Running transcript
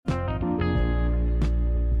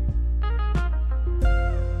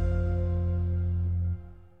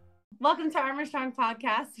Welcome to Armor Strong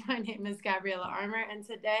Podcast. My name is Gabriella Armour, and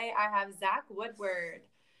today I have Zach Woodward.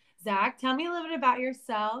 Zach, tell me a little bit about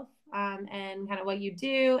yourself and kind of what you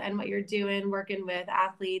do and what you're doing working with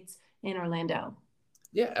athletes in Orlando.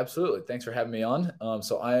 Yeah, absolutely. Thanks for having me on.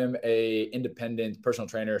 So I am a independent personal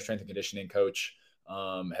trainer, strength and conditioning coach.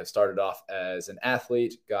 Have started off as an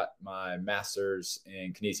athlete, got my master's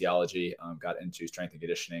in kinesiology, got into strength and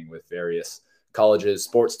conditioning with various colleges,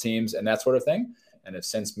 sports teams, and that sort of thing. And have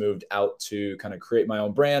since moved out to kind of create my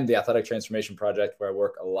own brand, the Athletic Transformation Project, where I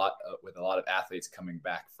work a lot with a lot of athletes coming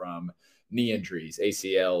back from knee injuries,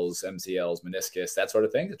 ACLs, MCLs, meniscus, that sort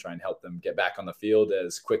of thing, to try and help them get back on the field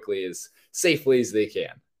as quickly, as safely as they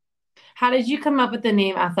can. How did you come up with the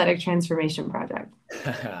name Athletic Transformation Project?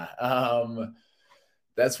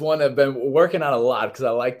 That's one I've been working on a lot because I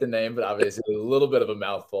like the name, but obviously it's a little bit of a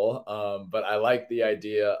mouthful. But I like the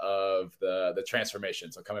idea of the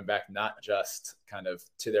transformation. So coming back, not just kind of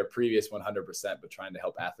to their previous 100%, but trying to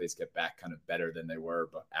help athletes get back kind of better than they were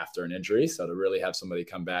after an injury. So to really have somebody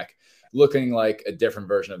come back looking like a different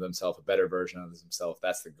version of themselves, a better version of themselves,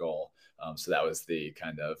 that's the goal. So that was the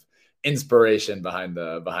kind of inspiration behind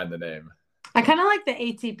the name. I kind of like the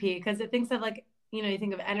ATP because it thinks of like, you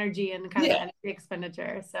think of energy and kind of energy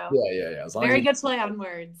expenditure. So yeah. Very good play on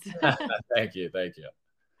words. Thank you.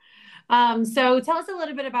 So tell us a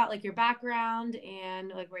little bit about like your background and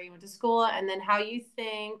like where you went to school, and then how you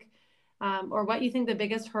think, or what you think the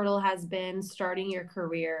biggest hurdle has been starting your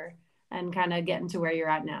career and kind of getting to where you're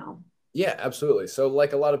at now. Yeah, absolutely. So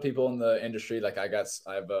like a lot of people in the industry, like I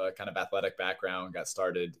have a kind of athletic background, got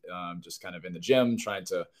started just kind of in the gym, trying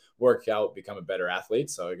to work out, become a better athlete.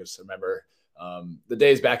 So I just remember the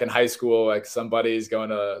days back in high school, like somebody's going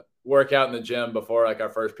to work out in the gym before like our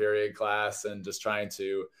first period class and just trying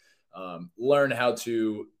to learn how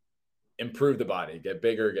to improve the body, get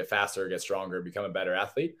bigger, get faster, get stronger, become a better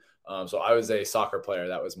athlete. So I was a soccer player.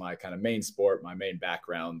 That was my kind of main sport, my main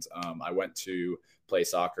background. I went to play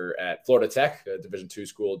soccer at Florida Tech, a Division II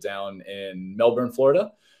school down in Melbourne,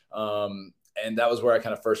 Florida. And that was where I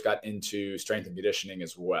kind of first got into strength and conditioning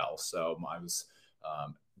as well. So I was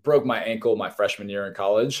broke my ankle my freshman year in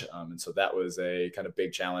college. And so that was a kind of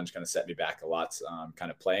big challenge, kind of set me back a lot, kind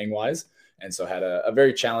of playing wise. And so had a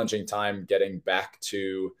very challenging time getting back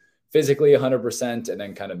to physically 100% and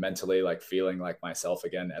then kind of mentally like feeling like myself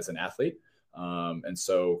again as an athlete. And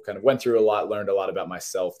so kind of went through a lot, learned a lot about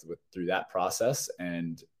myself through that process.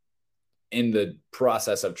 And in the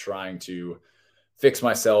process of trying to fix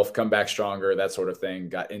myself, come back stronger, that sort of thing,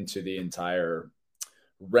 got into the entire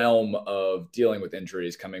realm of dealing with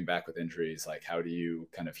injuries, coming back with injuries, like how do you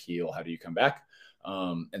kind of heal? How do you come back?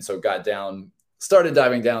 And so started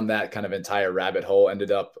diving down that kind of entire rabbit hole,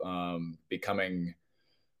 ended up becoming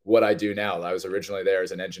what I do now. I was originally there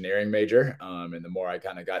as an engineering major. And the more I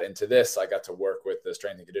kind of got into this, I got to work with the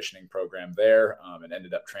strength and conditioning program there and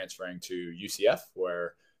ended up transferring to UCF,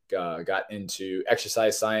 where got into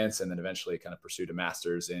exercise science and then eventually kind of pursued a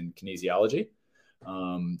master's in kinesiology.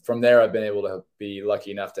 From there, I've been able to be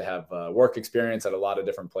lucky enough to have work experience at a lot of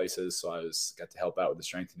different places. So I got to help out with the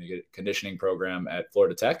strength and conditioning program at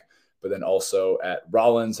Florida Tech, but then also at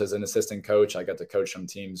Rollins as an assistant coach. I got to coach some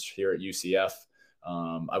teams here at UCF.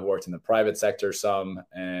 I've worked in the private sector some,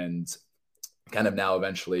 and kind of now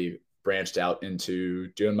eventually branched out into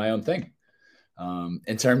doing my own thing.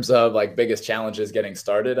 In terms of like biggest challenges getting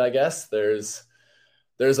started, I guess there's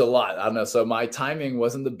a lot. I don't know. So my timing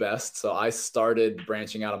wasn't the best. So I started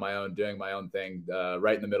branching out on my own, doing my own thing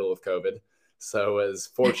right in the middle of COVID. So I was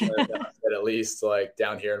fortunate that at least like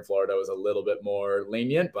down here in Florida was a little bit more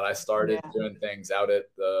lenient, but I started doing things out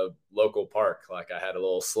at the local park. Like I had a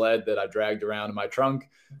little sled that I dragged around in my trunk,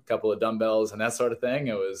 a couple of dumbbells and that sort of thing.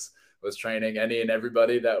 It was training any and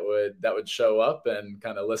everybody that would show up and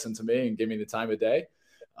kind of listen to me and give me the time of day.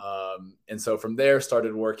 And so from there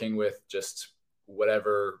started working with just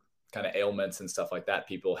whatever kind of ailments and stuff like that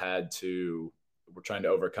people were trying to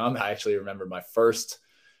overcome. I actually remember my first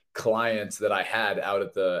client that I had out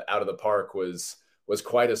of the park was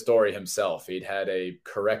quite a story himself. He'd had a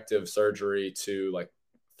corrective surgery to like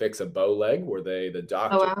fix a bow leg where the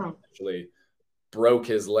doctor actually broke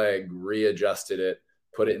his leg, readjusted it,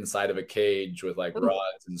 put it inside of a cage with like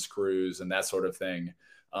rods and screws and that sort of thing.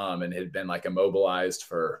 And had been like immobilized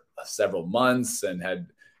for several months and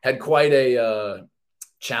had quite a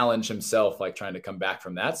challenge himself, like trying to come back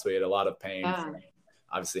from that. So he had a lot of pain,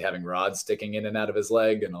 obviously having rods sticking in and out of his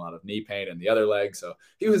leg and a lot of knee pain in the other leg. So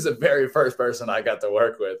he was the very first person I got to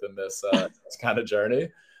work with in this kind of journey.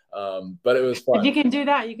 But it was fun. If you can do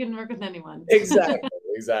that, you can work with anyone.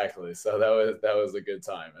 Exactly. So that was a good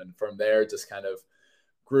time. And from there, just kind of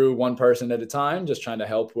grew one person at a time, just trying to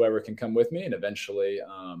help whoever can come with me, and eventually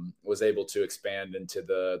was able to expand into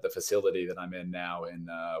the facility that I'm in now in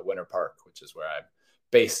Winter Park, which is where I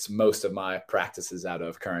based most of my practices out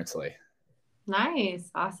of currently. Nice.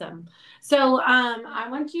 Awesome. So, I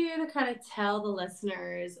want you to kind of tell the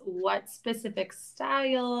listeners what specific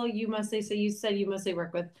style you mostly, so you said you mostly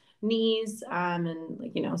work with knees, and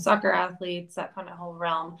like, soccer athletes, that kind of whole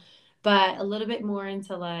realm, but a little bit more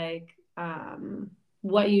into like,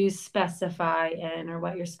 what you specify in or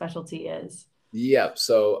what your specialty is. Yeah.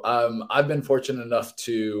 So I've been fortunate enough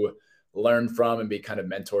to learn from and be kind of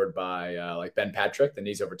mentored by like Ben Patrick, the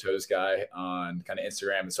knees over toes guy on kind of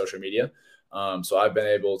Instagram and social media. So I've been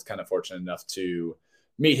able to kind of fortunate enough to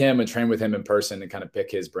meet him and train with him in person and kind of pick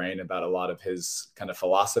his brain about a lot of his kind of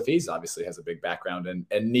philosophies. Obviously has a big background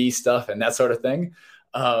in knee stuff and that sort of thing.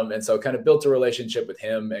 And so kind of built a relationship with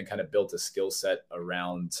him and kind of built a skill set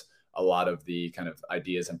around a lot of the kind of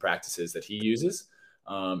ideas and practices that he uses.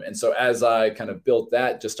 And so as I kind of built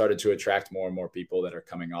that, just started to attract more and more people that are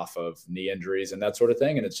coming off of knee injuries and that sort of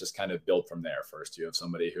thing. And it's just kind of built from there. First, you have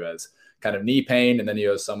somebody who has kind of knee pain, and then you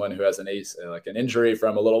have someone who has an injury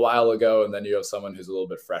from a little while ago, and then you have someone who's a little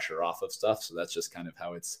bit fresher off of stuff. So that's just kind of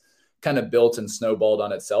how it's kind of built and snowballed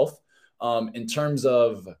on itself. In terms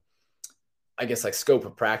of, I guess, like scope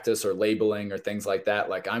of practice or labeling or things like that,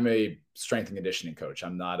 like I'm a strength and conditioning coach.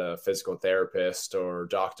 I'm not a physical therapist or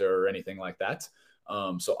doctor or anything like that.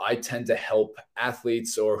 So I tend to help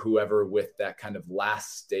athletes or whoever with that kind of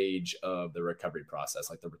last stage of the recovery process,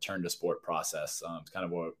 like the return to sport process. It's kind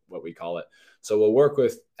of what we call it. So we'll work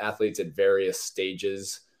with athletes at various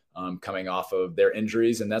stages coming off of their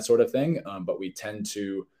injuries and that sort of thing. But we tend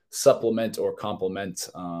to supplement or complement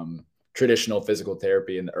traditional physical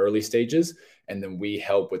therapy in the early stages. And then we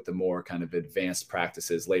help with the more kind of advanced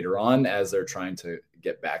practices later on as they're trying to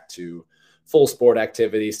get back to full sport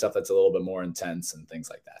activity, stuff that's a little bit more intense and things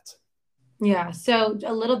like that. Yeah. So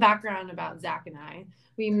a little background about Zach and I.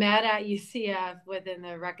 We met at UCF within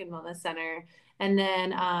the Rec and Wellness Center. And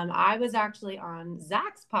then I was actually on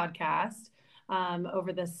Zach's podcast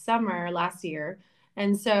over the summer last year.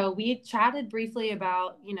 And so we chatted briefly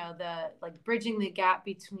about, the like bridging the gap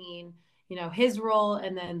between, his role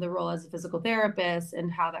and then the role as a physical therapist and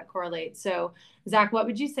how that correlates. So, Zach, what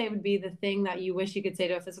would you say would be the thing that you wish you could say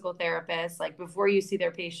to a physical therapist, like before you see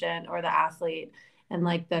their patient or the athlete, and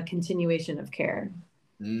like the continuation of care?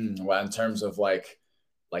 Well, in terms of like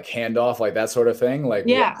handoff, like that sort of thing, like,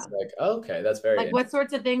 Yeah. like, okay, that's very Like what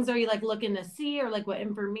sorts of things are you like looking to see, or like what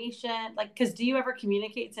information, like, because do you ever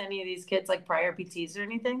communicate to any of these kids like prior PTs or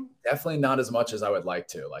anything? definitely not as much as I would like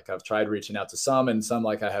to. Like I've tried reaching out to some, and some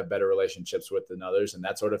like I have better relationships with than others and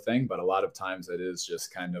that sort of thing. But a lot of times it is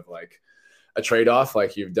just kind of like a trade-off,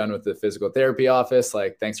 like you've done with the physical therapy office,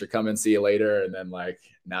 like thanks for coming, see you later. And then like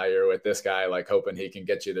now you're with this guy, like hoping he can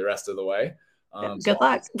get you the rest of the way. Good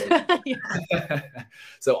luck.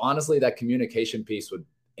 So honestly, that communication piece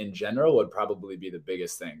in general would probably be the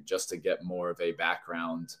biggest thing, just to get more of a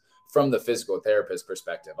background from the physical therapist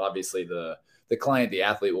perspective. Obviously the client, the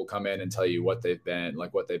athlete will come in and tell you what they've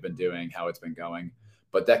been doing, how it's been going.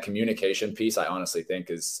 But that communication piece, I honestly think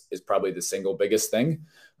is probably the single biggest thing.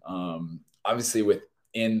 Obviously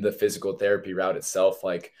within the physical therapy route itself,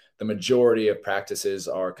 like the majority of practices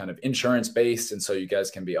are kind of insurance based. And so you guys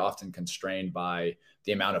can be often constrained by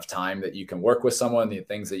the amount of time that you can work with someone, the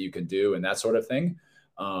things that you can do and that sort of thing.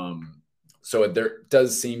 So there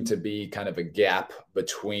does seem to be kind of a gap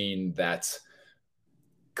between that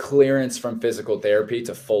clearance from physical therapy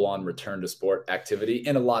to full on return to sport activity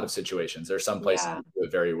in a lot of situations. There's some places that do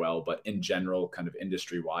it very well, but in general, kind of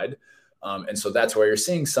industry wide. And so that's where you're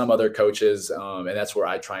seeing some other coaches. And that's where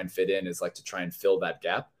I try and fit in, is like to try and fill that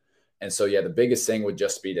gap. And so, yeah, the biggest thing would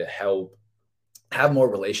just be to help have more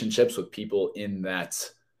relationships with people in that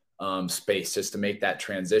space, just to make that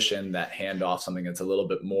transition, that handoff, something that's a little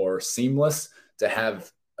bit more seamless, to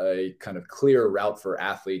have a kind of clear route for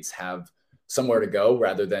athletes, have somewhere to go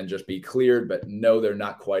rather than just be cleared, but know they're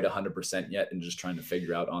not quite 100% yet and just trying to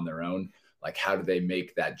figure out on their own, like how do they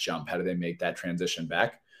make that jump? How do they make that transition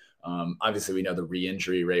back? Obviously, we know the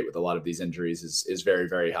re-injury rate with a lot of these injuries is very,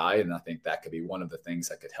 very high. And I think that could be one of the things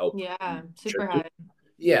that could help. Yeah, super high.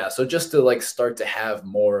 Yeah. So just to like start to have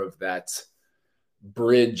more of that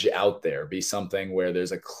bridge out there, be something where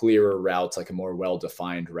there's a clearer route, like a more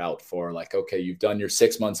well-defined route for like, okay, you've done your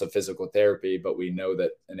 6 months of physical therapy, but we know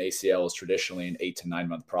that an ACL is traditionally an 8 to 9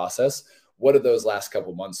 month process. What do those last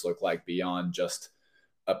couple months look like beyond just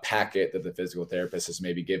a packet that the physical therapist has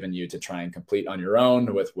maybe given you to try and complete on your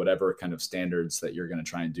own with whatever kind of standards that you're going to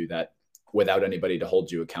try and do that without anybody to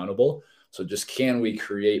hold you accountable? So just, can we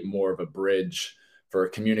create more of a bridge for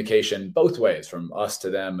communication both ways, from us to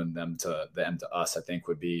them and them to us, I think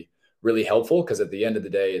would be really helpful, because at the end of the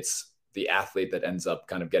day, it's the athlete that ends up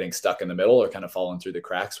kind of getting stuck in the middle or kind of falling through the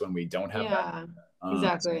cracks when we don't have that. Yeah, So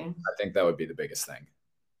exactly. I think that would be the biggest thing.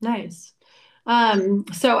 Nice.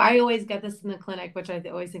 So I always get this in the clinic, which I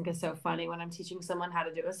always think is so funny when I'm teaching someone how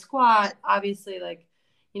to do a squat. Obviously, like,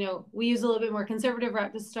 we use a little bit more conservative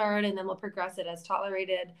rep to start, and then we'll progress it as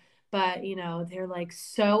tolerated. But, they're like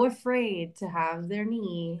so afraid to have their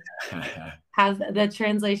knee have the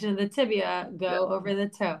translation of the tibia Yeah. go over the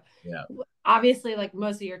toe. Yeah. Obviously, like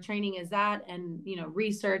most of your training is that, and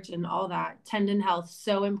research and all that. Tendon health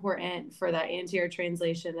so important for that anterior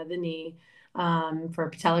translation of the knee, for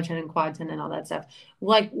patellar tendon, quad tendon, all that stuff.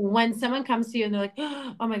 Like when someone comes to you and they're like,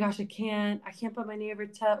 "Oh my gosh, I can't put my knee over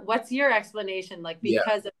toe." What's your explanation? Like, Yeah.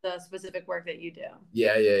 because of the specific work that you do?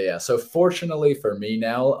 Yeah. So fortunately for me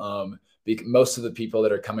now, most of the people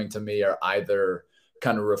that are coming to me are either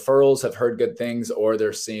kind of referrals, have heard good things, or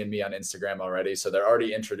they're seeing me on Instagram already. So they're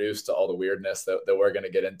already introduced to all the weirdness that we're going to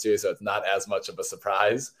get into. So it's not as much of a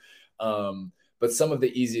surprise. But some of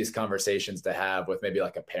the easiest conversations to have with maybe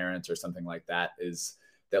like a parent or something like that is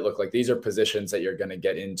that look like these are positions that you're going to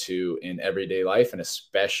get into in everyday life, and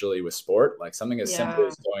especially with sport. Like something as simple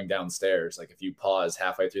as going downstairs. Like if you pause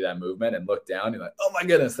halfway through that movement and look down, you're like, oh my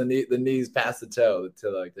goodness, the knee's past the toe, to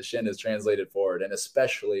like the shin is translated forward. And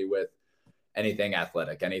especially with anything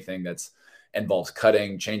athletic, anything that's involves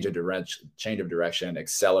cutting, change of direction,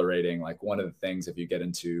 accelerating. Like one of the things, if you get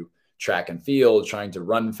into track and field, trying to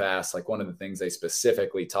run fast, like one of the things they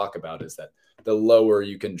specifically talk about is that the lower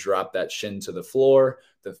you can drop that shin to the floor,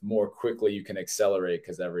 the more quickly you can accelerate,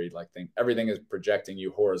 because everything is projecting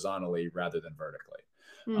you horizontally rather than vertically.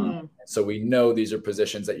 So we know these are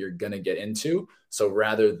positions that you're going to get into. So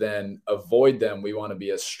rather than avoid them, we want to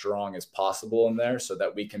be as strong as possible in there so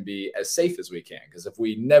that we can be as safe as we can. Because if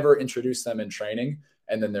we never introduce them in training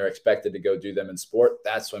and then they're expected to go do them in sport,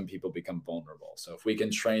 that's when people become vulnerable. So if we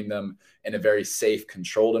can train them in a very safe,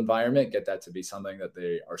 controlled environment, get that to be something that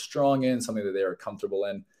they are strong in, something that they are comfortable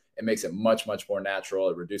in, it makes it much, much more natural.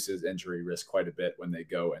 It reduces injury risk quite a bit when they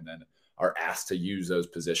go and then are asked to use those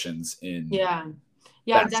positions in.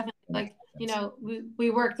 Yeah, definitely. Like, we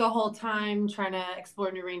work the whole time trying to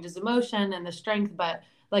explore new ranges of motion and the strength, but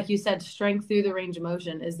like you said, strength through the range of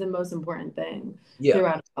motion is the most important thing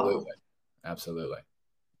throughout it all. Absolutely.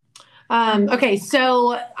 Okay,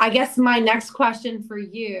 so I guess my next question for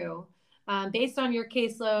you, based on your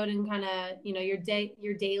caseload and kind of,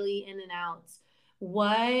 your daily in and outs,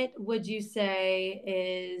 what would you say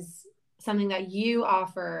is something that you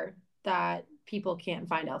offer that people can't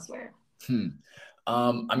find elsewhere?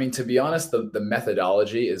 I mean, to be honest, the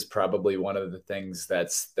methodology is probably one of the things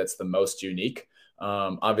that's the most unique.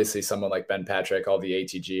 Obviously, someone like Ben Patrick, all the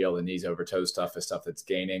ATG, all the knees over toes stuff is stuff that's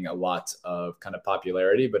gaining a lot of kind of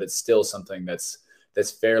popularity, but it's still something that's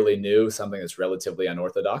fairly new, something that's relatively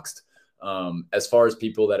unorthodox. As far as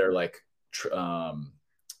people that are like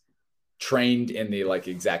trained in the like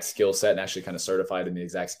exact skill set and actually kind of certified in the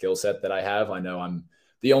exact skill set that I have, I know I'm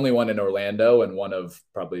the only one in Orlando and one of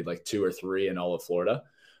probably like 2 or 3 in all of Florida.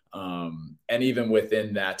 And even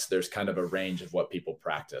within that, there's kind of a range of what people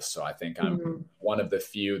practice. So I think I'm one of the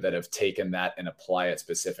few that have taken that and apply it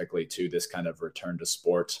specifically to this kind of return to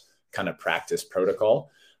sport kind of practice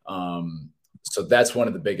protocol. So that's one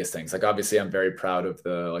of the biggest things. Like, obviously I'm very proud of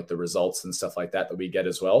the results and stuff like that we get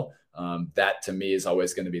as well. That to me is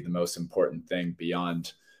always going to be the most important thing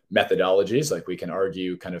beyond methodologies. Like, we can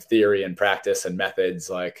argue kind of theory and practice and methods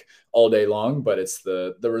like all day long, but it's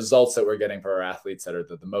the results that we're getting for our athletes that are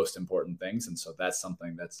the most important things. And so that's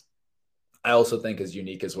something that's I also think is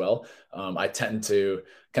unique as well. I tend to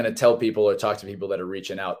kind of tell people or talk to people that are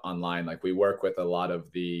reaching out online. Like, we work with a lot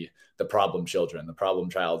of the problem children, the problem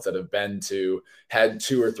childs that have had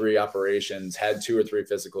 2 or 3 operations, had 2 or 3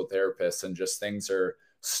 physical therapists, and just things are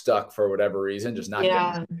stuck for whatever reason, just not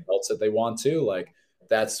getting the results that they want to. Like,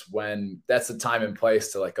 that's the time and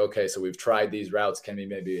place to like, okay, so we've tried these routes. Can we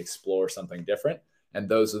maybe explore something different? And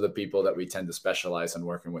those are the people that we tend to specialize in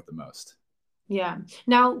working with the most. Yeah.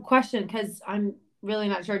 Now, question, because I'm really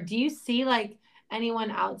not sure. Do you see like anyone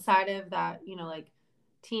outside of that, like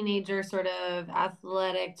teenager sort of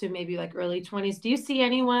athletic to maybe like early 20s? Do you see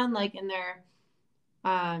anyone like in their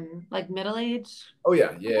like middle age? Oh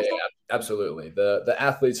yeah, absolutely. The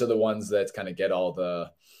athletes are the ones that kind of get all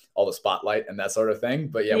the spotlight and that sort of thing.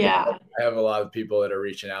 But yeah, I have a lot of people that are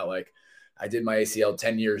reaching out like, I did my ACL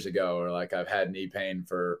 10 years ago, or like I've had knee pain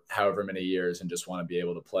for however many years and just want to be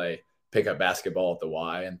able to pick up basketball at the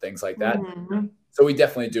Y and things like that. So we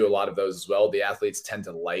definitely do a lot of those as well. The athletes tend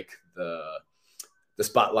to like the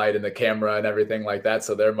spotlight and the camera and everything like that.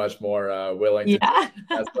 So they're much more willing to do Yeah.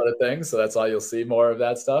 that sort of thing. So that's all you'll see more of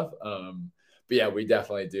that stuff. But yeah, we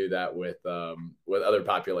definitely do that with other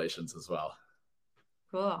populations as well.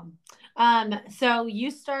 Cool. So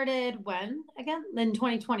you started when again? In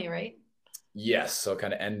 2020, right? Yes. So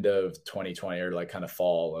kind of end of 2020 or like kind of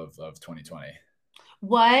fall of 2020.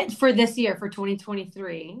 What for this year for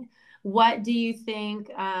 2023? What do you think,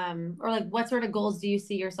 or like what sort of goals do you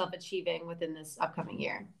see yourself achieving within this upcoming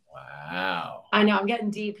year? Wow. I know I'm getting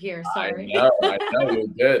deep here. Sorry. I know you're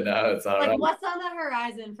good. No, it's all Like right. what's on the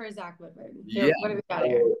horizon for Zach Woodward? Yeah. What do we got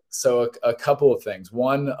here? So a couple of things.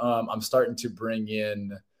 One, I'm starting to bring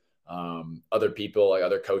in other people, like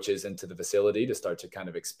other coaches into the facility to start to kind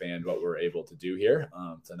of expand what we're able to do here,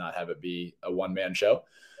 to not have it be a one-man show.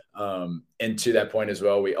 And to that point as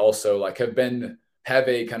well, we also like have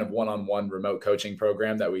a kind of one-on-one remote coaching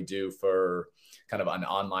program that we do for kind of an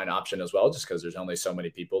online option as well, just because there's only so many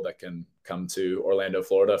people that can come to Orlando,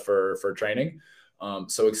 Florida for training.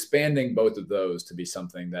 So expanding both of those to be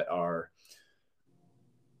something that are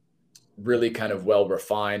really kind of well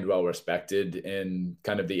refined, well respected in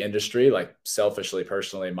kind of the industry. Like selfishly,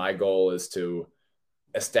 personally, my goal is to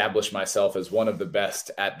establish myself as one of the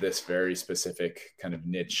best at this very specific kind of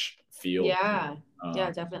niche field. Yeah.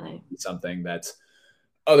 Yeah, definitely. Something that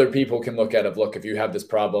other people can look at look, if you have this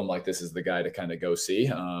problem, like this is the guy to kind of go see.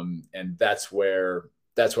 And that's where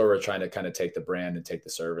we're trying to kind of take the brand and take the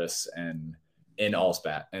service and in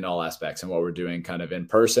all aspects, and what we're doing kind of in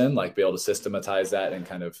person, like be able to systematize that and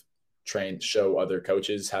kind of show other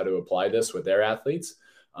coaches how to apply this with their athletes.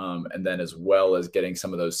 And then as well as getting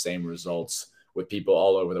some of those same results with people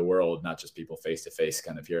all over the world, not just people face to face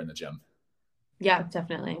kind of here in the gym. Yeah,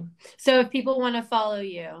 definitely. So if people want to follow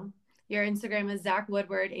you, your Instagram is Zach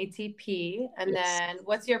Woodward ATP. And Yes. then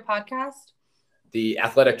what's your podcast? The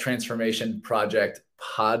Athletic Transformation Project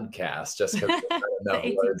podcast, just because The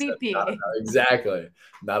ATPP. Exactly.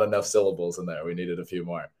 Not enough syllables in there. We needed a few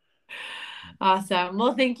more. Awesome.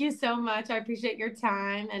 Well, thank you so much. I appreciate your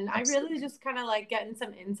time. And I really just kind of like getting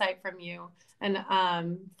some insight from you. And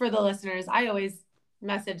for the listeners, I always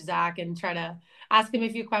message Zach and try to ask him a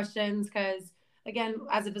few questions because, again,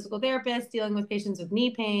 as a physical therapist dealing with patients with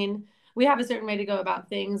knee pain, we have a certain way to go about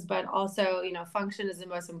things, but also, function is the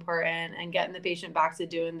most important and getting the patient back to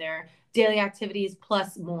doing their daily activities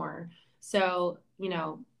plus more. So,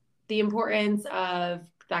 the importance of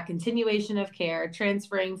that continuation of care,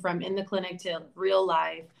 transferring from in the clinic to real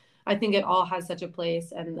life. I think it all has such a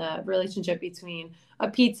place, and the relationship between a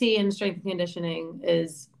PT and strength and conditioning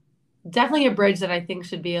is definitely a bridge that I think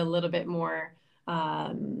should be a little bit more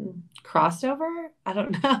crossed over. I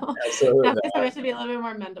don't know. Absolutely. It should be a little bit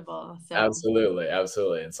more mendable. So. Absolutely.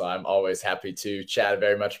 And so I'm always happy to chat. I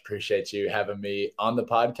very much appreciate you having me on the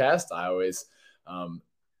podcast. I always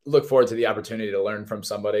look forward to the opportunity to learn from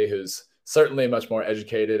somebody who's certainly much more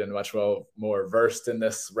educated and much more versed in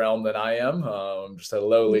this realm than I am. I'm just a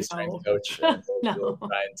lowly strength coach, and we'll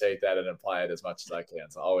try and take that and apply it as much as I can.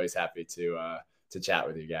 So always happy to chat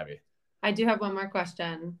with you, Gabby. I do have one more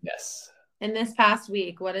question. Yes. In this past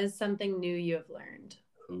week, what is something new you have learned?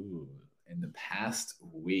 Ooh, in the past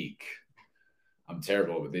week, I'm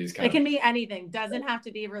terrible with these It can be anything. Doesn't have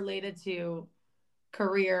to be related to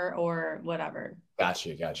career or whatever. Got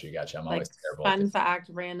you. I'm always terrible. Fun fact,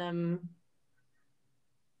 random.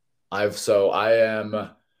 I've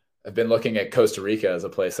been looking at Costa Rica as a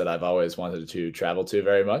place that I've always wanted to travel to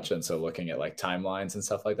very much. And so looking at like timelines and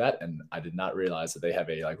stuff like that. And I did not realize that they have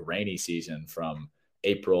a like rainy season from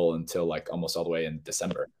April until like almost all the way in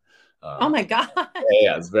December. Oh my God.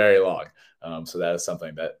 Yeah, it's very long. So that is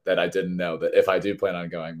something that I didn't know, that if I do plan on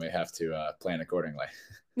going, may have to plan accordingly.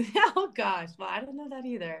 Oh gosh. Well, I didn't know that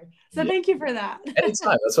either. So Thank you for that.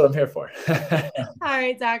 Anytime. That's what I'm here for. All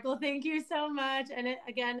right, Zach. Well, thank you so much. And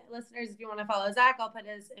again, listeners, if you want to follow Zach, I'll put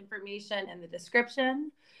his information in the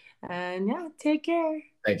description. And yeah, take care.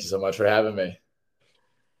 Thank you so much for having me.